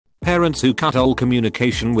parents who cut all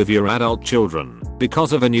communication with your adult children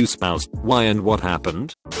because of a new spouse. Why and what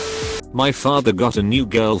happened? My father got a new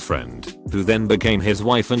girlfriend, who then became his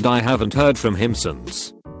wife, and I haven't heard from him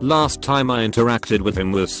since. Last time I interacted with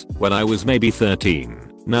him was when I was maybe 13.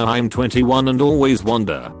 Now I'm 21 and always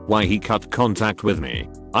wonder why he cut contact with me.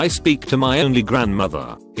 I speak to my only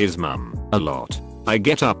grandmother, his mum, a lot. I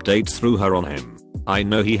get updates through her on him. I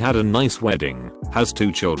know he had a nice wedding, has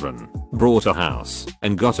 2 children, bought a house,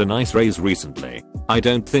 and got a nice raise recently. I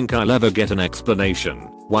don't think I'll ever get an explanation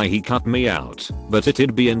why he cut me out, but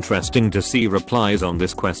it'd be interesting to see replies on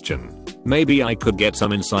this question. Maybe I could get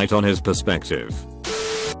some insight on his perspective.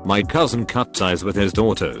 My cousin cut ties with his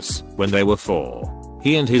daughters when they were 4.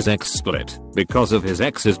 He and his ex split because of his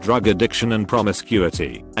ex's drug addiction and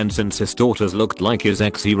promiscuity, and since his daughters looked like his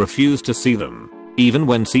ex, he refused to see them. Even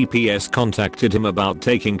when CPS contacted him about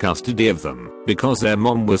taking custody of them because their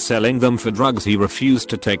mom was selling them for drugs, he refused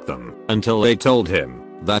to take them until they told him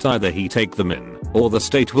that either he take them in or the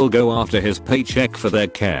state will go after his paycheck for their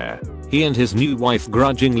care. He and his new wife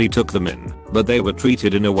grudgingly took them in, but they were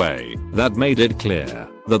treated in a way that made it clear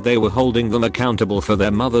that they were holding them accountable for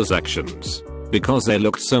their mother's actions. Because they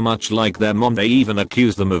looked so much like their mom, they even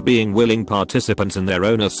accused them of being willing participants in their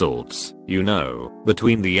own assaults, you know,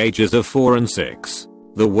 between the ages of 4 and 6.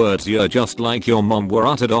 The words "you're just like your mom" were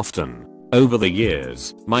uttered often. Over the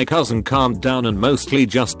years, my cousin calmed down and mostly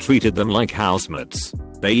just treated them like housemates.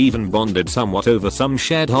 They even bonded somewhat over some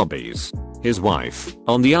shared hobbies. His wife,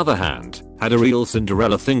 on the other hand, had a real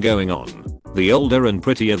Cinderella thing going on. The older and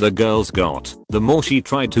prettier the girls got, the more she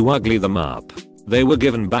tried to ugly them up. They were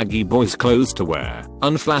given baggy boys' clothes to wear,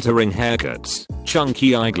 unflattering haircuts,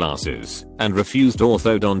 chunky eyeglasses, and refused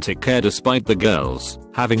orthodontic care despite the girls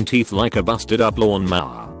having teeth like a busted up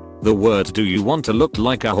lawnmower. The words "do you want to look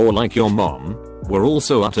like a whore like your mom?" were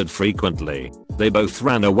also uttered frequently. They both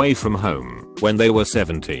ran away from home when they were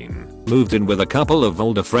 17, moved in with a couple of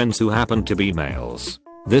older friends who happened to be males.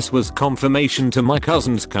 This was confirmation to my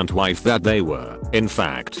cousin's cunt wife that they were, in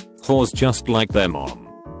fact, whores just like their mom.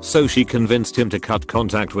 So she convinced him to cut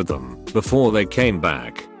contact with them before they came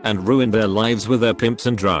back and ruined their lives with their pimps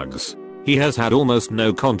and drugs. He has had almost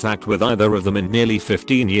no contact with either of them in nearly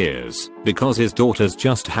 15 years because his daughters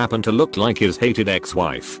just happen to look like his hated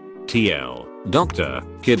ex-wife. TL. Doctor,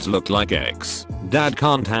 kids look like ex. Dad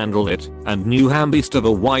can't handle it, and new hambeast of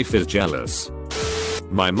a wife is jealous.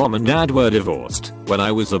 My mom and dad were divorced when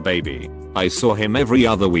I was a baby. I saw him every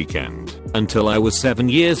other weekend until I was 7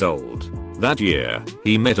 years old. That year,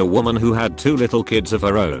 he met a woman who had 2 little kids of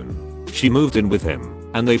her own. She moved in with him,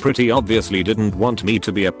 and they pretty obviously didn't want me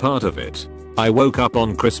to be a part of it. I woke up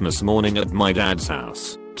on Christmas morning at my dad's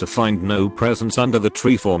house to find no presents under the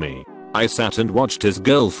tree for me. I sat and watched his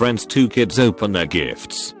girlfriend's 2 kids open their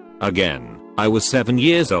gifts. Again, I was 7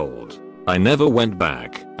 years old. I never went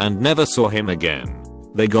back and never saw him again.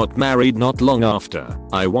 They got married not long after.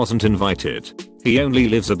 I wasn't invited. He only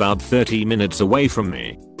lives about 30 minutes away from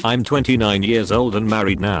me. I'm 29 years old and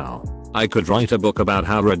married now. I could write a book about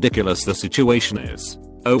how ridiculous the situation is.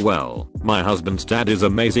 Oh well, my husband's dad is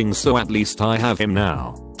amazing, so at least I have him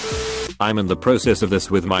now. I'm in the process of this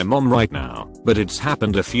with my mom right now, but it's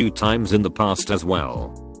happened a few times in the past as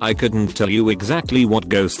well. I couldn't tell you exactly what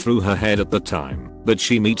goes through her head at the time, but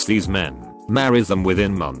she meets these men, marries them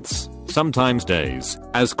within months, sometimes days,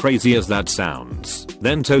 as crazy as that sounds,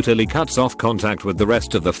 then totally cuts off contact with the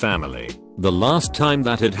rest of the family. The last time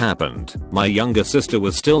that had happened, my younger sister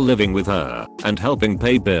was still living with her and helping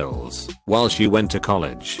pay bills while she went to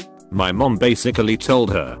college. My mom basically told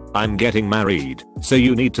her, "I'm getting married, so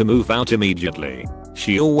you need to move out immediately."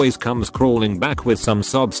 She always comes crawling back with some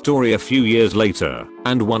sob story a few years later,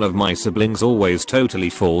 and one of my siblings always totally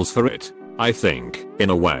falls for it. I think, in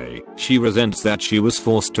a way, she resents that she was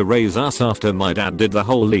forced to raise us after my dad did the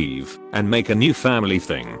whole leave and make a new family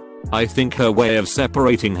thing. I think her way of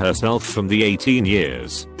separating herself from the 18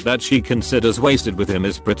 years that she considers wasted with him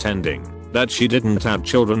is pretending that she didn't have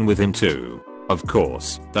children with him too. Of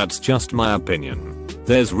course, that's just my opinion.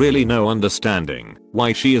 There's really no understanding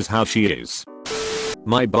why she is how she is.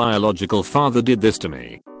 My biological father did this to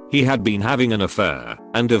me. He had been having an affair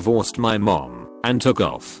and divorced my mom and took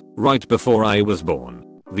off right before I was born.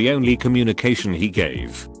 The only communication he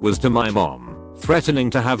gave was to my mom, threatening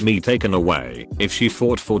to have me taken away if she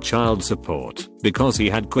fought for child support because he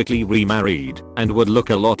had quickly remarried and would look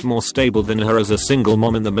a lot more stable than her as a single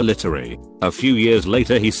mom in the military. A few years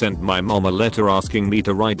later he sent my mom a letter asking me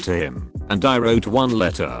to write to him, and I wrote one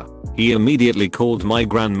letter. He immediately called my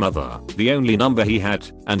grandmother, the only number he had,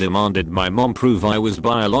 and demanded my mom prove I was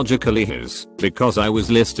biologically his, because I was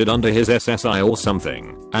listed under his SSI or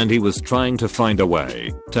something, and he was trying to find a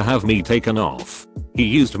way to have me taken off. He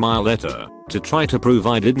used my letter to try to prove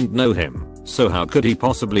I didn't know him, so how could he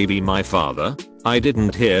possibly be my father? I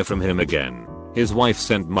didn't hear from him again. His wife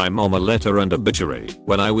sent my mom a letter and obituary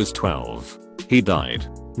when I was 12. He died.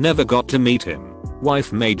 Never got to meet him.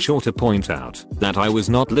 Wife made sure to point out that I was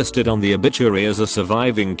not listed on the obituary as a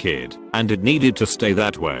surviving kid, and it needed to stay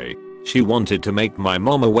that way. She wanted to make my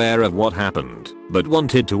mom aware of what happened, but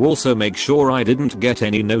wanted to also make sure I didn't get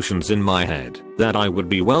any notions in my head that I would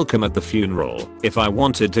be welcome at the funeral if I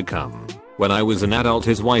wanted to come. When I was an adult,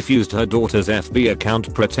 his wife used her daughter's FB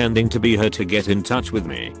account pretending to be her to get in touch with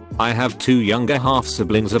me. I have 2 younger half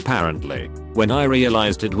siblings apparently. When I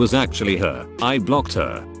realized it was actually her, I blocked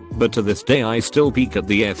her. But to this day I still peek at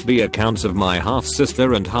the FB accounts of my half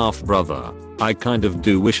sister and half brother. I kind of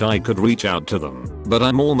do wish I could reach out to them, but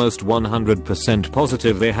I'm almost 100%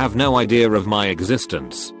 positive they have no idea of my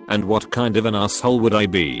existence, and what kind of an asshole would I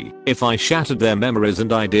be if I shattered their memories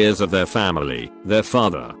and ideas of their family, their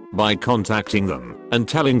father, by contacting them and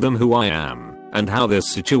telling them who I am and how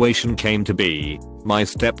this situation came to be. My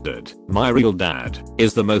stepdad, my real dad,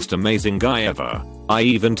 is the most amazing guy ever. I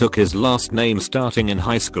even took his last name starting in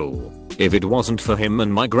high school. If it wasn't for him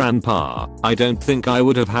and my grandpa, I don't think I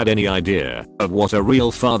would have had any idea of what a real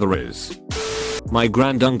father is. My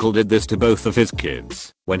granduncle did this to both of his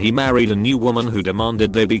kids when he married a new woman who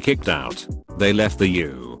demanded they be kicked out. They left the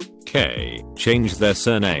UK, changed their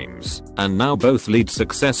surnames, and now both lead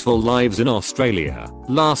successful lives in Australia,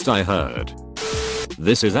 last I heard.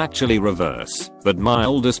 This is actually reverse, but my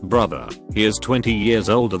oldest brother, he is 20 years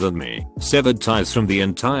older than me, severed ties from the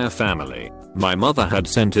entire family. My mother had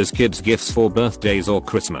sent his kids gifts for birthdays or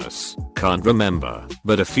Christmas, can't remember,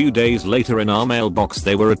 but a few days later in our mailbox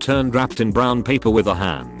they were returned wrapped in brown paper with a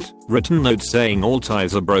hand-written note saying all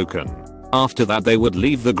ties are broken. After that they would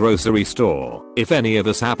leave the grocery store if any of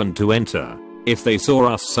us happened to enter. If they saw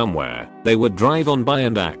us somewhere, they would drive on by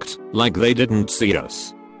and act like they didn't see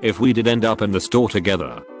us. If we did end up in the store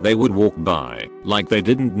together, they would walk by like they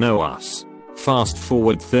didn't know us. Fast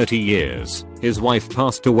forward 30 years, his wife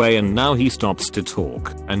passed away and now he stops to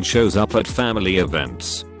talk and shows up at family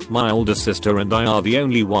events. My older sister and I are the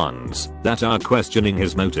only ones that are questioning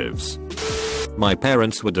his motives. My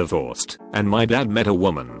parents were divorced, and my dad met a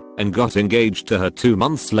woman and got engaged to her 2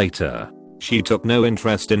 months later. She took no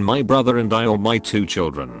interest in my brother and I or my 2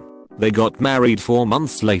 children. They got married 4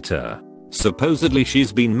 months later. Supposedly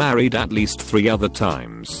she's been married at least 3 other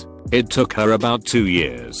times. It took her about 2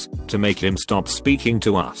 years to make him stop speaking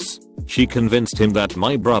to us. She convinced him that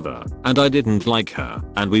my brother and I didn't like her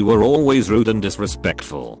and we were always rude and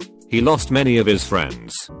disrespectful. He lost many of his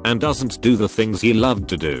friends and doesn't do the things he loved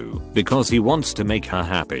to do because he wants to make her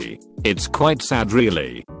happy. It's quite sad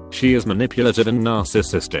really. She is manipulative and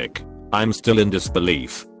narcissistic. I'm still in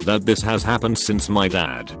disbelief that this has happened since my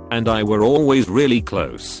dad and I were always really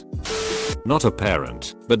close. Not a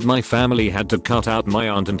parent, but my family had to cut out my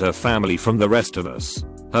aunt and her family from the rest of us.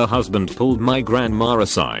 Her husband pulled my grandma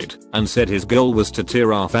aside and said his goal was to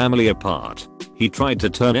tear our family apart. He tried to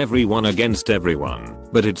turn everyone against everyone,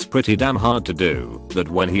 but it's pretty damn hard to do that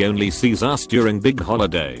when he only sees us during big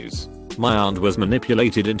holidays. My aunt was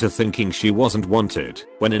manipulated into thinking she wasn't wanted,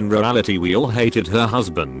 when in reality we all hated her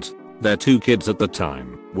husband. Their 2 kids at the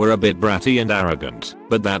time were a bit bratty and arrogant,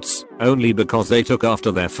 but that's only because they took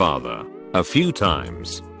after their father. A few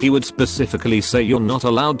times, he would specifically say you're not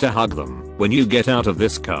allowed to hug them when you get out of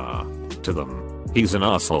this car. To them. He's an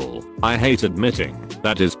asshole. I hate admitting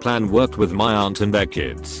that his plan worked with my aunt and their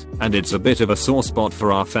kids, and it's a bit of a sore spot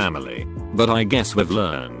for our family. But I guess we've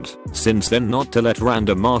learned since then not to let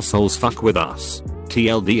random assholes fuck with us.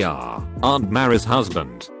 TLDR, Aunt Mary's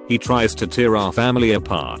husband. He tries to tear our family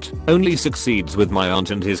apart, only succeeds with my aunt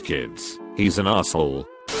and his kids. He's an asshole.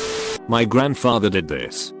 My grandfather did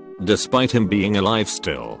this. Despite him being alive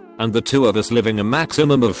still, and the 2 of us living a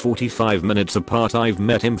maximum of 45 minutes apart, I've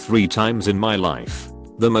met him 3 times in my life.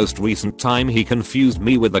 The most recent time he confused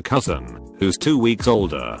me with a cousin, who's 2 weeks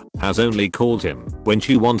older, has only called him when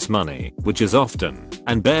she wants money, which is often,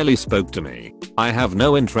 and barely spoke to me. I have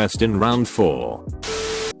no interest in round 4.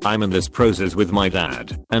 I'm in this process with my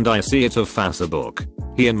dad, and I see it of Facebook.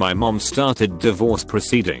 He and my mom started divorce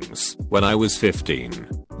proceedings when I was 15.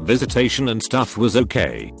 Visitation and stuff was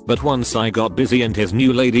okay, but once I got busy and his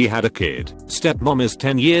new lady had a kid, stepmom is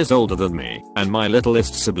 10 years older than me, and my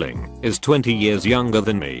littlest sibling is 20 years younger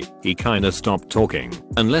than me, he kinda stopped talking,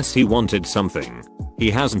 unless he wanted something. He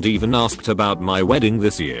hasn't even asked about my wedding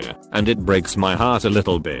this year, and it breaks my heart a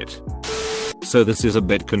little bit. So this is a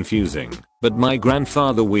bit confusing, but my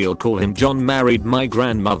grandfather, we'll call him John, married my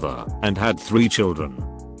grandmother and had 3 children.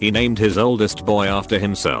 He named his oldest boy after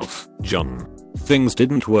himself, John. Things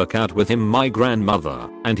didn't work out with him, my grandmother,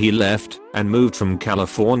 and he left and moved from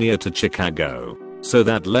California to Chicago. So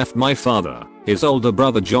that left my father, his older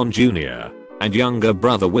brother John Jr., and younger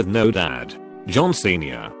brother with no dad, John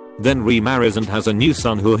Sr. Then remarries and has a new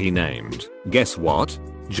son who he named, guess what?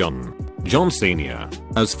 John. John Sr.,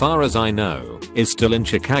 as far as I know, is still in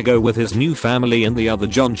Chicago with his new family and the other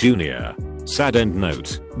John Jr. Sad end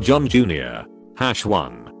note, John Jr.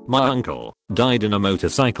 #1. My uncle died in a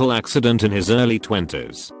motorcycle accident in his early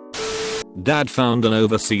 20s. Dad found an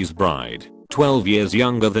overseas bride, 12 years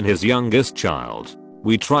younger than his youngest child.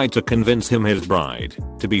 We tried to convince him his bride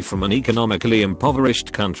to be from an economically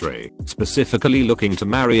impoverished country, specifically looking to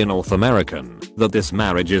marry a North American, that this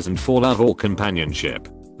marriage isn't for love or companionship,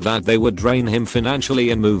 that they would drain him financially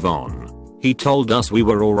and move on. He told us we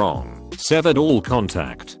were all wrong, severed all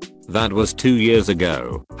contact. That was 2 years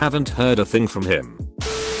ago, haven't heard a thing from him.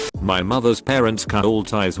 My mother's parents cut all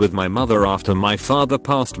ties with my mother after my father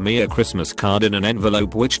passed me a Christmas card in an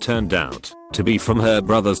envelope which turned out to be from her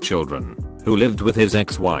brother's children, who lived with his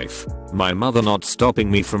ex-wife. My mother not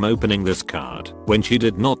stopping me from opening this card when she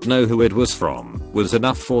did not know who it was from was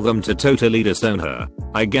enough for them to totally disown her.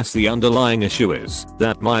 I guess the underlying issue is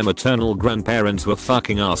that my maternal grandparents were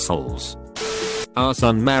fucking assholes. Our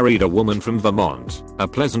son married a woman from Vermont, a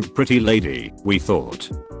pleasant pretty lady, we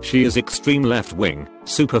thought. She is extreme left-wing,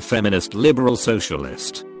 super feminist liberal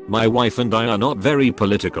socialist. My wife and I are not very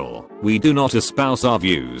political, we do not espouse our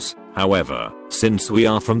views. However, since we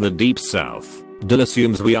are from the deep south, Dill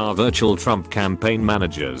assumes we are virtual Trump campaign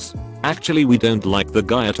managers. Actually, we don't like the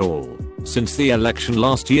guy at all. Since the election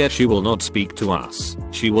last year, she will not speak to us.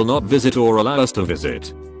 She will not visit or allow us to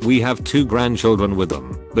visit. We have 2 grandchildren with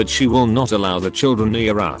them, but she will not allow the children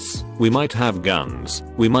near us. We might have guns.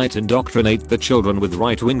 We might indoctrinate the children with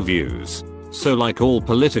right-wing views. So like all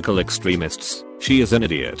political extremists, she is an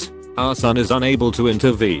idiot. Our son is unable to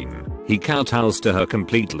intervene. He kowtows to her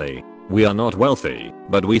completely. We are not wealthy,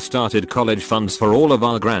 but we started college funds for all of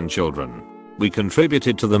our grandchildren. We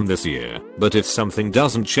contributed to them this year, but if something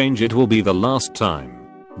doesn't change, it will be the last time.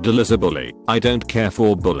 Dill is a bully. I don't care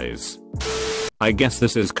for bullies. I guess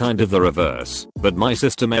this is kind of the reverse, but my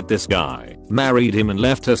sister met this guy, married him and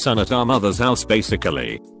left her son at our mother's house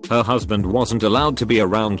basically. Her husband wasn't allowed to be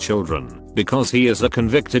around children because he is a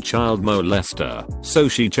convicted child molester, so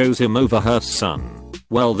she chose him over her son.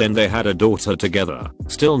 Well, then they had a daughter together,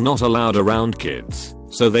 still not allowed around kids,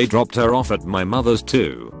 so they dropped her off at my mother's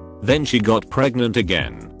too. Then she got pregnant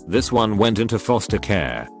again. This one went into foster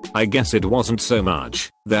care. I guess it wasn't so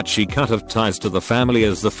much that she cut off ties to the family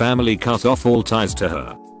as the family cut off all ties to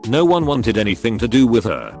her. No one wanted anything to do with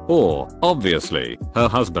her, or, obviously, her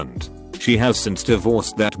husband. She has since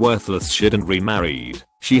divorced that worthless shit and remarried.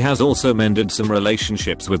 She has also mended some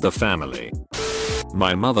relationships with the family.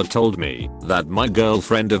 My mother told me that my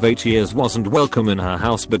girlfriend of 8 years wasn't welcome in her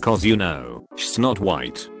house because, you know, she's not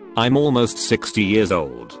white. I'm almost 60 years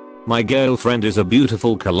old. My girlfriend is a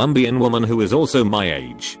beautiful Colombian woman who is also my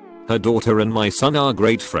age. Her daughter and my son are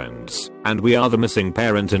great friends, and we are the missing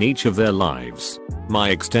parent in each of their lives.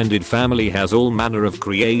 My extended family has all manner of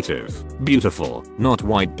creative, beautiful, not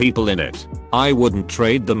white people in it. I wouldn't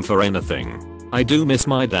trade them for anything. I do miss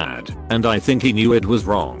my dad, and I think he knew it was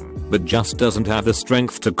wrong, but just doesn't have the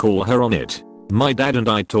strength to call her on it. My dad and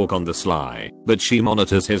I talk on the sly, but she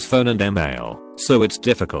monitors his phone and email, so it's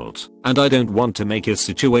difficult, and I don't want to make his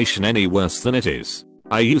situation any worse than it is.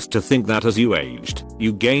 I used to think that as you aged,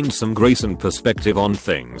 you gained some grace and perspective on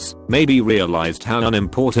things, maybe realized how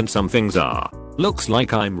unimportant some things are. Looks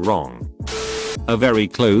like I'm wrong. A very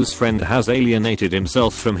close friend has alienated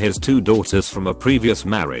himself from his 2 daughters from a previous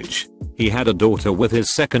marriage. He had a daughter with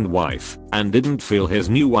his second wife, and didn't feel his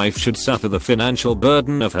new wife should suffer the financial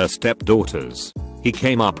burden of her stepdaughters. He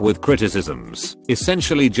came up with criticisms,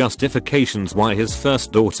 essentially justifications why his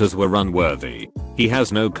first daughters were unworthy. He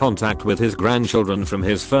has no contact with his grandchildren from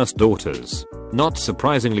his first daughters. Not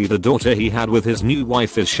surprisingly, the daughter he had with his new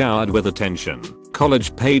wife is showered with attention,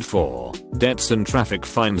 college paid for, debts and traffic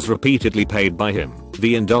fines repeatedly paid by him.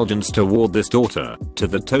 The indulgence toward this daughter, to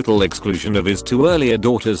the total exclusion of his 2 earlier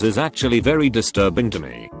daughters, is actually very disturbing to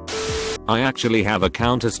me. I actually have a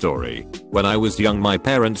counter story. When I was young, my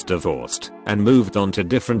parents divorced and moved on to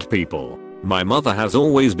different people. My mother has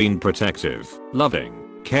always been protective,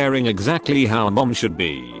 loving, caring, exactly how a mom should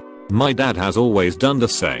be. My dad has always done the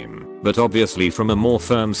same. but obviously from a more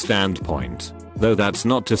firm standpoint. Though that's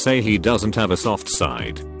not to say he doesn't have a soft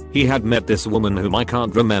side. He had met this woman whom I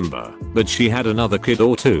can't remember, but she had another kid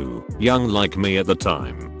or two, young like me at the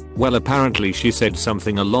time. Well, apparently she said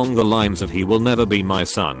something along the lines of, he will never be my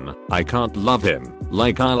son, I can't love him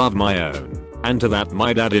like I love my own. And to that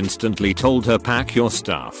my dad instantly told her, pack your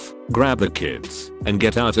stuff, grab the kids, and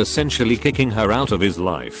get out, essentially kicking her out of his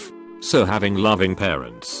life. So having loving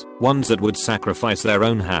parents, ones that would sacrifice their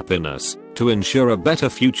own happiness to ensure a better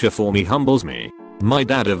future for me, humbles me. My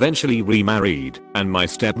dad eventually remarried, and my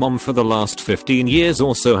stepmom for the last 15 years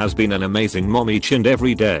or so has been an amazing mom each and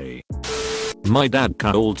every day. My dad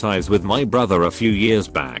cut all ties with my brother a few years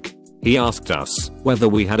back. He asked us whether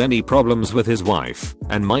we had any problems with his wife,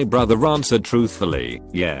 and my brother answered truthfully,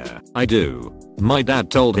 yeah, I do. My dad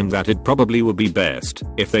told him that it probably would be best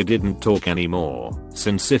if they didn't talk anymore,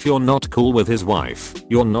 since if you're not cool with his wife,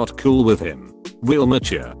 you're not cool with him. Real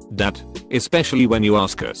mature, dad, especially when you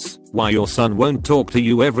ask us why your son won't talk to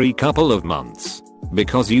you every couple of months.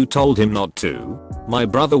 Because you told him not to? My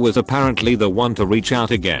brother was apparently the one to reach out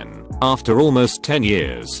again. After almost 10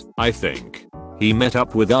 years, I think. He met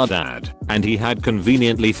up with our dad, and he had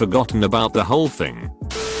conveniently forgotten about the whole thing.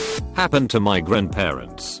 Happened to my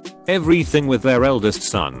grandparents. Everything with their eldest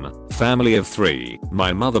son, family of 3,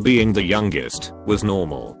 my mother being the youngest, was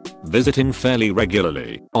normal. Visiting fairly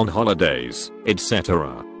regularly, on holidays,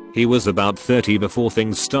 etc. He was about 30 before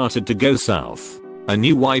things started to go south. A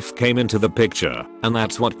new wife came into the picture, and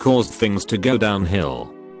that's what caused things to go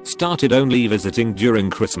downhill. Started only visiting during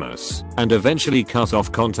Christmas, and eventually cut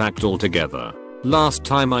off contact altogether. Last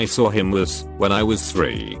time I saw him was when I was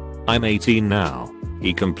 3. I'm 18 now.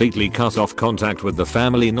 He completely cut off contact with the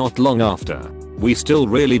family not long after. We still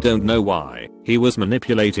really don't know why. He was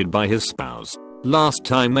manipulated by his spouse. Last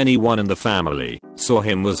time anyone in the family saw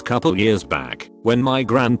him was couple years back, when my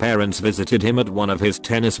grandparents visited him at one of his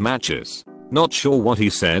tennis matches. Not sure what he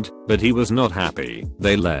said, but he was not happy.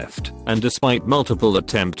 They left, and despite multiple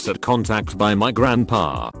attempts at contact by my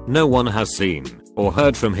grandpa, no one has seen or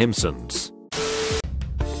heard from him since.